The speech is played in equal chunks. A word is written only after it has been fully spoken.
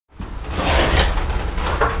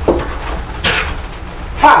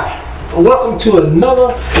Welcome to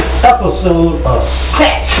another episode of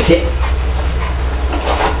SatchTec.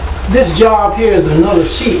 This job here is another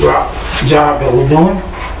sheetrock job that we're doing.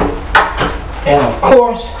 And of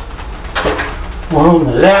course, we're on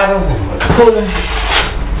the ladders and we're pulling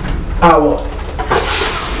our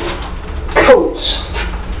coats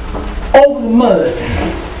over the mud.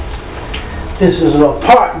 This is an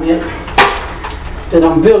apartment that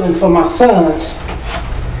I'm building for my sons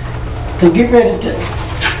to get ready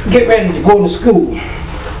to go to school,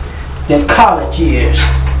 their college years.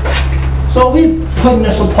 So we're putting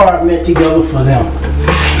this apartment together for them.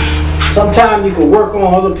 Sometimes you can work on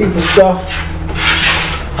other people's stuff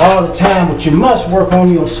all the time, but you must work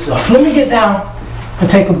on your stuff. Let me get down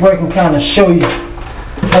and take a break and kind of show you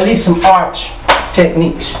at least some arch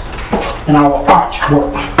techniques in our arch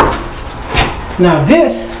work. Now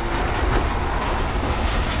this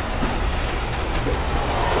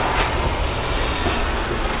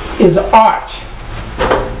is an arch.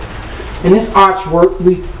 In this arch work,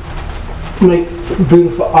 we make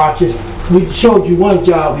beautiful arches. We showed you one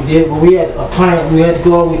job we did, but we had a client, we had to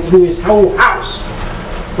go all the way through his whole house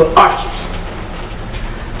with arches.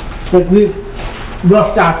 But we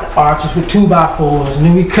roughed out the arches with 2x4s, and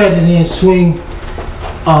then we cut it in, swing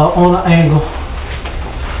on an angle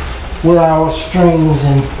with our strings.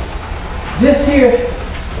 And this here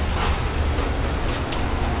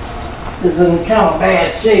is in kind of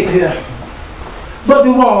bad shape here, but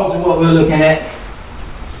the walls are what we're looking at.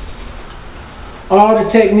 All the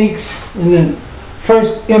techniques in the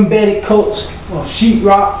first embedded coats of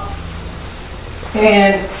sheetrock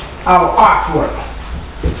and our artwork.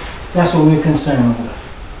 That's what we're concerned with.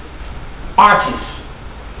 Arches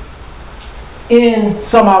in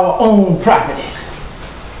some of our own properties.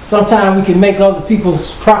 Sometimes we can make other people's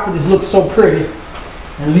properties look so pretty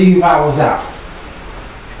and leave ours out.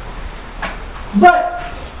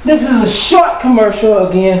 But this is a short commercial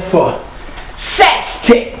again for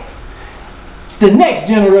SatchTec, the next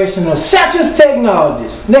generation of Satchell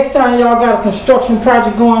technologies. Next time y'all got a construction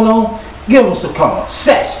project going on, give us a call.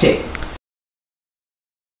 SatchTec.